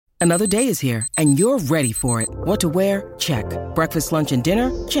Another day is here, and you're ready for it. What to wear? Check. Breakfast, lunch, and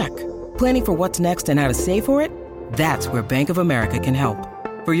dinner? Check. Planning for what's next and how to save for it? That's where Bank of America can help.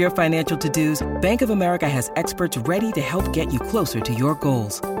 For your financial to-dos, Bank of America has experts ready to help get you closer to your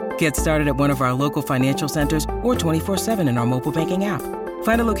goals. Get started at one of our local financial centers or 24/7 in our mobile banking app.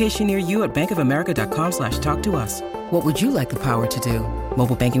 Find a location near you at bankofamerica.com/talktous. What would you like the power to do?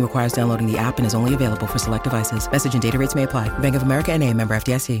 Mobile banking requires downloading the app and is only available for select devices. Message and data rates may apply. Bank of America N.A., member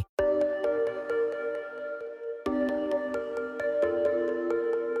FDIC.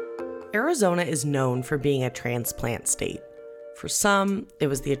 Arizona is known for being a transplant state. For some, it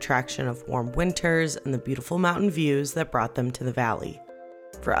was the attraction of warm winters and the beautiful mountain views that brought them to the valley.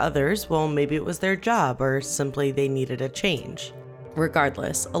 For others, well, maybe it was their job or simply they needed a change.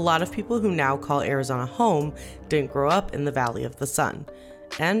 Regardless, a lot of people who now call Arizona home didn't grow up in the Valley of the Sun.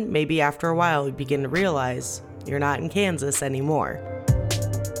 And maybe after a while you begin to realize you're not in Kansas anymore.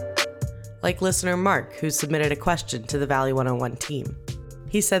 Like listener Mark, who submitted a question to the Valley 101 team.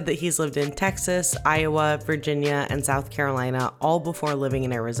 He said that he's lived in Texas, Iowa, Virginia, and South Carolina all before living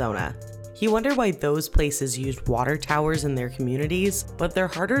in Arizona. He wondered why those places used water towers in their communities, but they're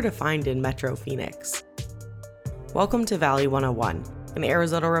harder to find in Metro Phoenix. Welcome to Valley 101, an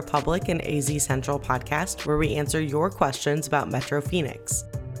Arizona Republic and AZ Central podcast where we answer your questions about Metro Phoenix.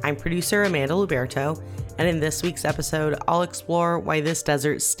 I'm producer Amanda Luberto, and in this week's episode, I'll explore why this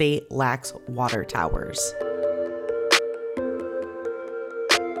desert state lacks water towers.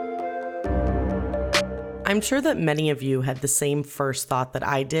 I'm sure that many of you had the same first thought that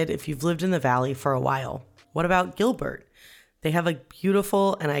I did if you've lived in the valley for a while. What about Gilbert? They have a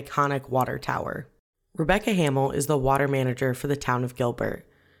beautiful and iconic water tower. Rebecca Hamill is the water manager for the town of Gilbert.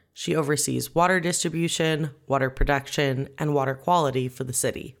 She oversees water distribution, water production, and water quality for the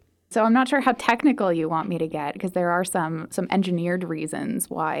city. So I'm not sure how technical you want me to get, because there are some engineered reasons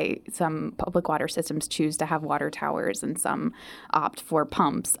why some public water systems choose to have water towers and some opt for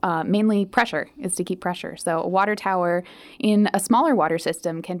pumps. Mainly pressure is to keep pressure. So a water tower in a smaller water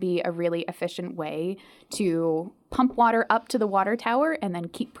system can be a really efficient way to pump water up to the water tower and then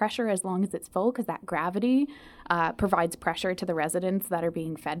keep pressure as long as it's full, because that gravity provides pressure to the residents that are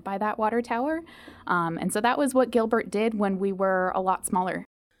being fed by that water tower. And so that was what Gilbert did when we were a lot smaller.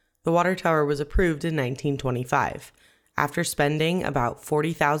 The water tower was approved in 1925. After spending about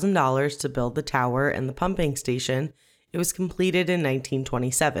 $40,000 to build the tower and the pumping station, it was completed in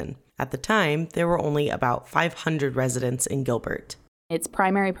 1927. At the time, there were only about 500 residents in Gilbert. Its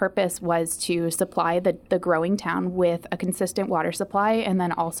primary purpose was to supply the growing town with a consistent water supply and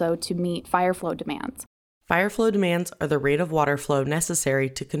then also to meet fire flow demands. Fire flow demands are the rate of water flow necessary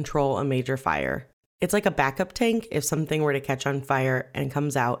to control a major fire. It's like a backup tank if something were to catch on fire and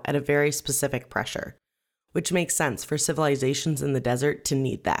comes out at a very specific pressure, which makes sense for civilizations in the desert to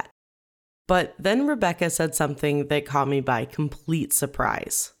need that. But then Rebecca said something that caught me by complete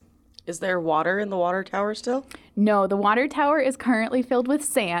surprise. Is there water in the water tower still? No, the water tower is currently filled with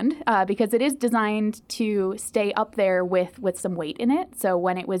sand because it is designed to stay up there with some weight in it. So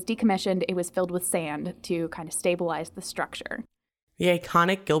when it was decommissioned, it was filled with sand to kind of stabilize the structure. The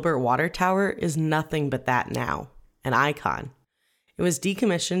iconic Gilbert Water Tower is nothing but that now, an icon. It was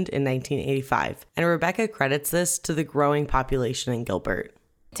decommissioned in 1985, and Rebecca credits this to the growing population in Gilbert.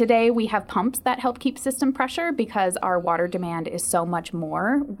 Today, we have pumps that help keep system pressure because our water demand is so much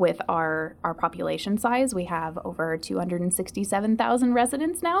more with our population size. We have over 267,000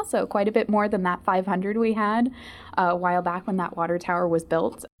 residents now, so quite a bit more than that 500 we had a while back when that water tower was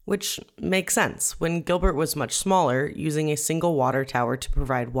built. Which makes sense. When Gilbert was much smaller, using a single water tower to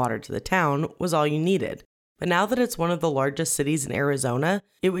provide water to the town was all you needed. But now that it's one of the largest cities in Arizona,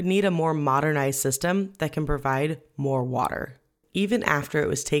 it would need a more modernized system that can provide more water. Even after it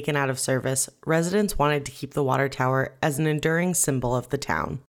was taken out of service, residents wanted to keep the water tower as an enduring symbol of the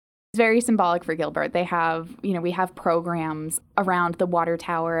town. It's very symbolic for Gilbert. They have, we have programs around the water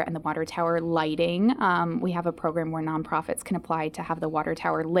tower and the water tower lighting. We have a program where nonprofits can apply to have the water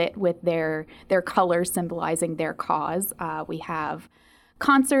tower lit with their colors symbolizing their cause. We have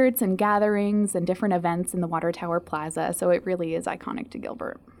concerts and gatherings and different events in the water tower plaza. So it really is iconic to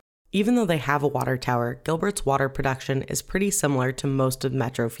Gilbert. Even though they have a water tower, Gilbert's water production is pretty similar to most of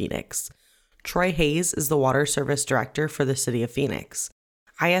Metro Phoenix. Troy Hayes is the water service director for the city of Phoenix.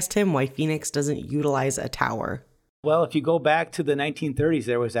 I asked him why Phoenix doesn't utilize a tower. Well, if you go back to the 1930s,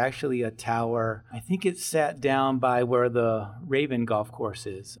 there was actually a tower. I think it sat down by where the Raven Golf Course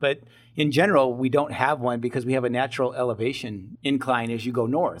is. But in general, we don't have one because we have a natural elevation incline as you go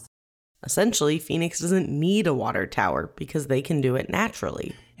north. Essentially, Phoenix doesn't need a water tower because they can do it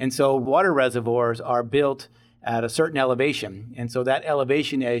naturally. And so water reservoirs are built at a certain elevation. And so that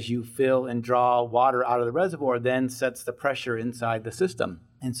elevation, as you fill and draw water out of the reservoir, then sets the pressure inside the system.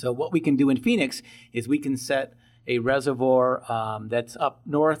 And so what we can do in Phoenix is we can set a reservoir that's up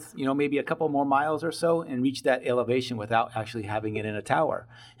north, maybe a couple more miles or so, and reach that elevation without actually having it in a tower.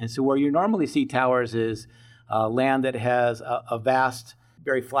 And so where you normally see towers is land that has a vast,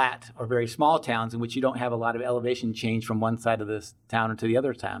 very flat or very small towns in which you don't have a lot of elevation change from one side of this town to the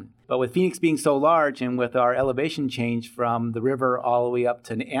other town. But with Phoenix being so large and with our elevation change from the river all the way up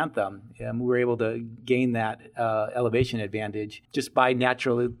to Anthem, we were able to gain that elevation advantage just by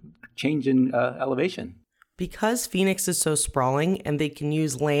naturally changing elevation. Because Phoenix is so sprawling and they can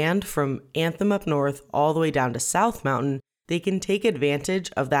use land from Anthem up north all the way down to South Mountain, they can take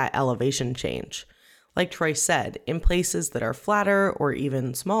advantage of that elevation change. Like Troy said, in places that are flatter or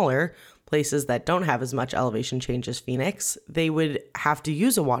even smaller, places that don't have as much elevation change as Phoenix, they would have to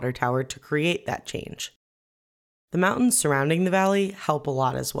use a water tower to create that change. The mountains surrounding the valley help a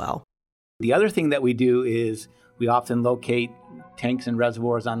lot as well. The other thing that we do is we often locate tanks and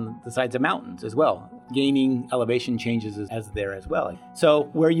reservoirs on the sides of mountains as well, gaining elevation changes as there as well. So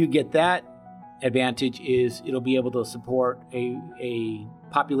where you get that advantage is it'll be able to support a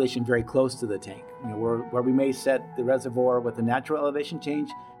population very close to the tank. Where we may set the reservoir with a natural elevation change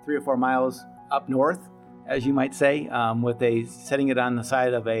 3 or 4 miles up north, as you might say, setting it on the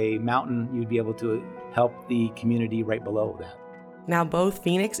side of a mountain, you'd be able to help the community right below that. Now, both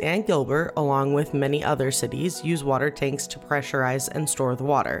Phoenix and Gilbert, along with many other cities, use water tanks to pressurize and store the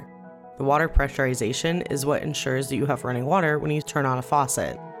water. The water pressurization is what ensures that you have running water when you turn on a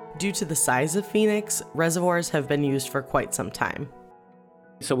faucet. Due to the size of Phoenix, reservoirs have been used for quite some time.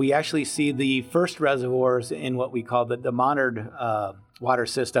 So we actually see the first reservoirs in what we call the monitored water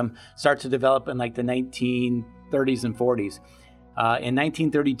system start to develop in like the 1930s and 40s. In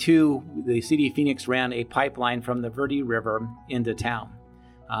 1932, the city of Phoenix ran a pipeline from the Verde River into town.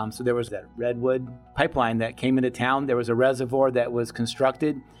 So there was that Redwood pipeline that came into town. There was a reservoir that was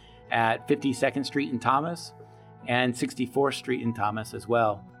constructed at 52nd Street in Thomas and 64th Street in Thomas as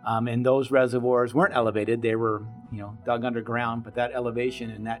well. And those reservoirs weren't elevated. They were, dug underground, but that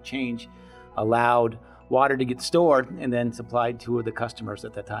elevation and that change allowed water to get stored and then supplied to the customers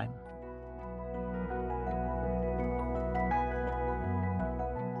at that time.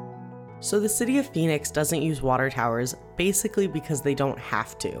 So the city of Phoenix doesn't use water towers basically because they don't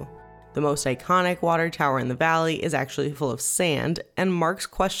have to. The most iconic water tower in the valley is actually full of sand, and Mark's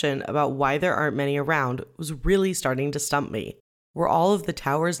question about why there aren't many around was really starting to stump me. Were all of the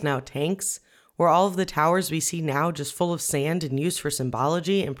towers now tanks? Were all of the towers we see now just full of sand and used for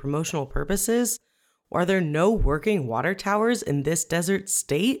symbology and promotional purposes? Are there no working water towers in this desert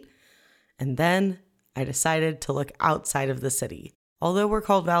state? And then I decided to look outside of the city. Although we're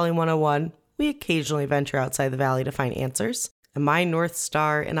called Valley 101, we occasionally venture outside the valley to find answers. And my North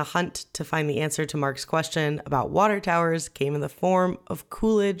Star in a hunt to find the answer to Mark's question about water towers came in the form of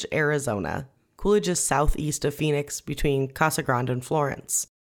Coolidge, Arizona. Coolidge is southeast of Phoenix between Casa Grande and Florence.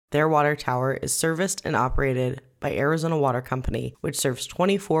 Their water tower is serviced and operated by Arizona Water Company, which serves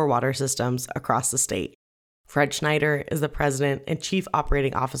 24 water systems across the state. Fred Schneider is the president and chief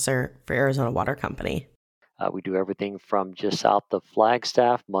operating officer for Arizona Water Company. We do everything from just south of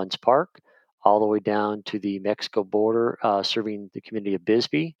Flagstaff, Munds Park, all the way down to the Mexico border, serving the community of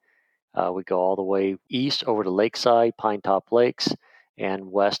Bisbee. We go all the way east over to Lakeside, Pine Top Lakes,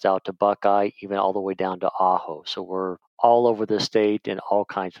 and west out to Buckeye, even all the way down to Ajo. So we're all over the state in all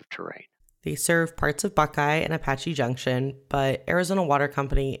kinds of terrain. They serve parts of Buckeye and Apache Junction, but Arizona Water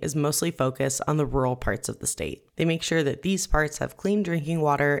Company is mostly focused on the rural parts of the state. They make sure that these parts have clean drinking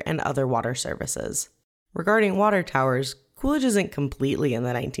water and other water services. Regarding water towers, Coolidge isn't completely in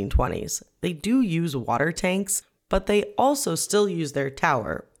the 1920s. They do use water tanks, but they also still use their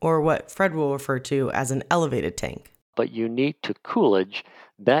tower, or what Fred will refer to as an elevated tank. But unique to Coolidge,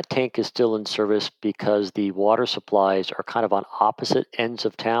 that tank is still in service because the water supplies are kind of on opposite ends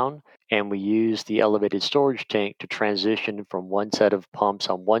of town, and we use the elevated storage tank to transition from one set of pumps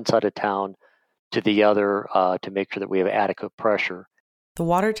on one side of town to the other to make sure that we have adequate pressure. The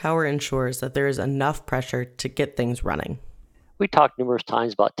water tower ensures that there is enough pressure to get things running. We talked numerous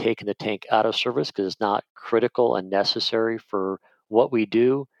times about taking the tank out of service because it's not critical and necessary for what we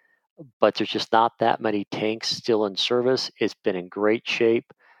do, but there's just not that many tanks still in service. It's been in great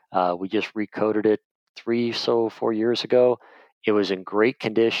shape. We just recoated it 4 years ago. It was in great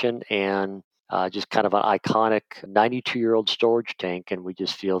condition and just kind of an iconic 92-year-old storage tank, and we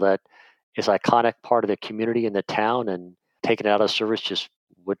just feel that it's an iconic part of the community and the town, and taking it out of service just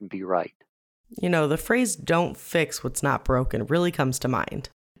wouldn't be right. The phrase "don't fix what's not broken" really comes to mind.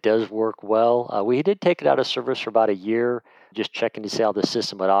 It does work well. We did take it out of service for about a year, just checking to see how the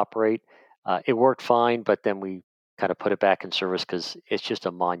system would operate. It worked fine, but then we kind of put it back in service because it's just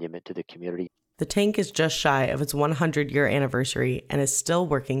a monument to the community. The tank is just shy of its 100-year anniversary and is still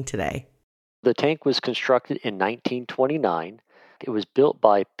working today. The tank was constructed in 1929. It was built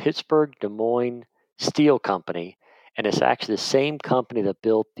by Pittsburgh Des Moines Steel Company, and it's actually the same company that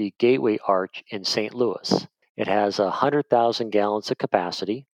built the Gateway Arch in St. Louis. It has 100,000 gallons of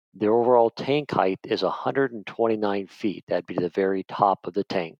capacity. The overall tank height is 129 feet. That'd be the very top of the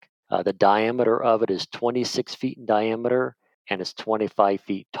tank. The diameter of it is 26 feet in diameter, and it's 25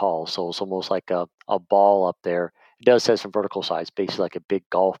 feet tall, so it's almost like a ball up there. It does have some vertical size, basically like a big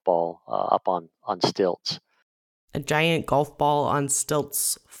golf ball up on stilts. A giant golf ball on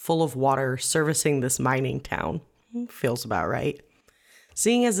stilts full of water servicing this mining town. Feels about right.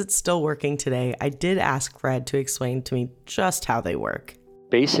 Seeing as it's still working today, I did ask Fred to explain to me just how they work.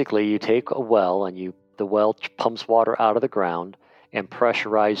 Basically, you take a well and the well pumps water out of the ground and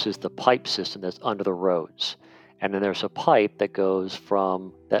pressurizes the pipe system that's under the roads. And then there's a pipe that goes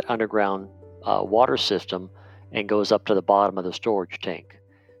from that underground water system and goes up to the bottom of the storage tank.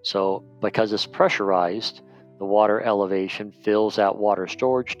 So because it's pressurized, the water elevation fills that water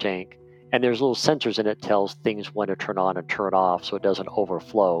storage tank, and there's little sensors in it that tells things when to turn on and turn off so it doesn't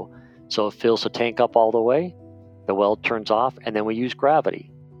overflow. So it fills the tank up all the way, the well turns off, and then we use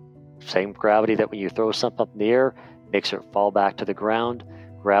gravity. Same gravity that when you throw something up in the air, makes it fall back to the ground.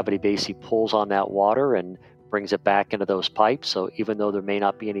 Gravity basically pulls on that water and brings it back into those pipes. So even though there may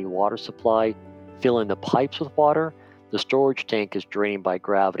not be any water supply filling the pipes with water, the storage tank is draining by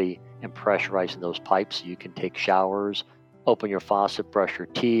gravity and pressurizing those pipes. So you can take showers, open your faucet, brush your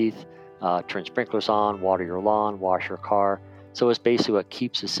teeth, turn sprinklers on, water your lawn, wash your car. So it's basically what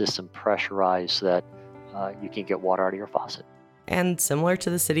keeps the system pressurized so that you can get water out of your faucet. And similar to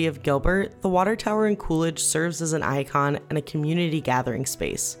the city of Gilbert, the water tower in Coolidge serves as an icon and a community gathering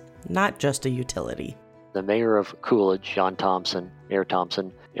space, not just a utility. The mayor of Coolidge, Mayor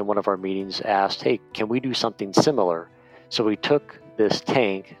Thompson, in one of our meetings asked, hey, can we do something similar? So we took this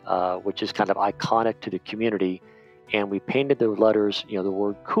tank, which is kind of iconic to the community, and we painted the letters, the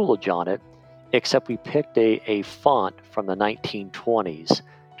word Coolidge on it, except we picked a font from the 1920s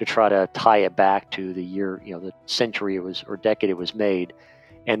to try to tie it back to the year, the century it was, or decade it was made.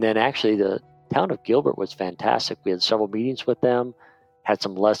 And then actually the town of Gilbert was fantastic. We had several meetings with them, had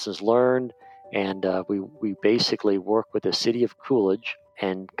some lessons learned, and we basically worked with the city of Coolidge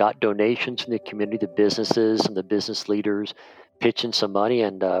and got donations from the community, the businesses and the business leaders, pitching some money,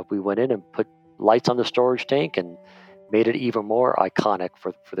 and we went in and put lights on the storage tank and made it even more iconic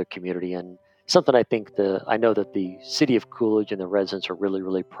for the community. And something I know that the city of Coolidge and the residents are really,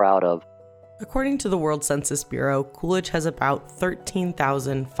 really proud of. According to the World Census Bureau, Coolidge has about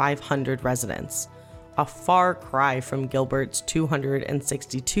 13,500 residents, a far cry from Gilbert's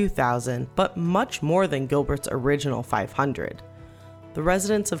 262,000, but much more than Gilbert's original 500. The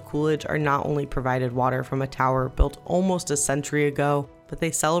residents of Coolidge are not only provided water from a tower built almost a century ago, but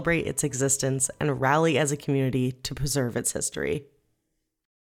they celebrate its existence and rally as a community to preserve its history.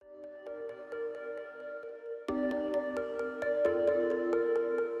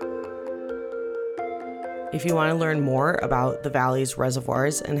 If you want to learn more about the Valley's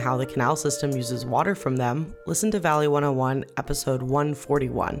reservoirs and how the canal system uses water from them, listen to Valley 101, episode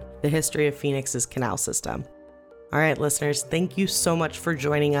 141, The History of Phoenix's Canal System. All right, listeners, thank you so much for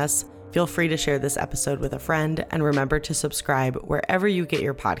joining us. Feel free to share this episode with a friend, and remember to subscribe wherever you get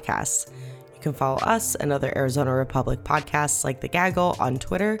your podcasts. You can follow us and other Arizona Republic podcasts like The Gaggle on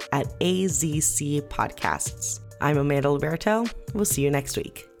Twitter at AZC Podcasts. I'm Amanda Liberto. We'll see you next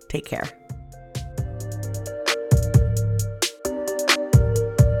week. Take care.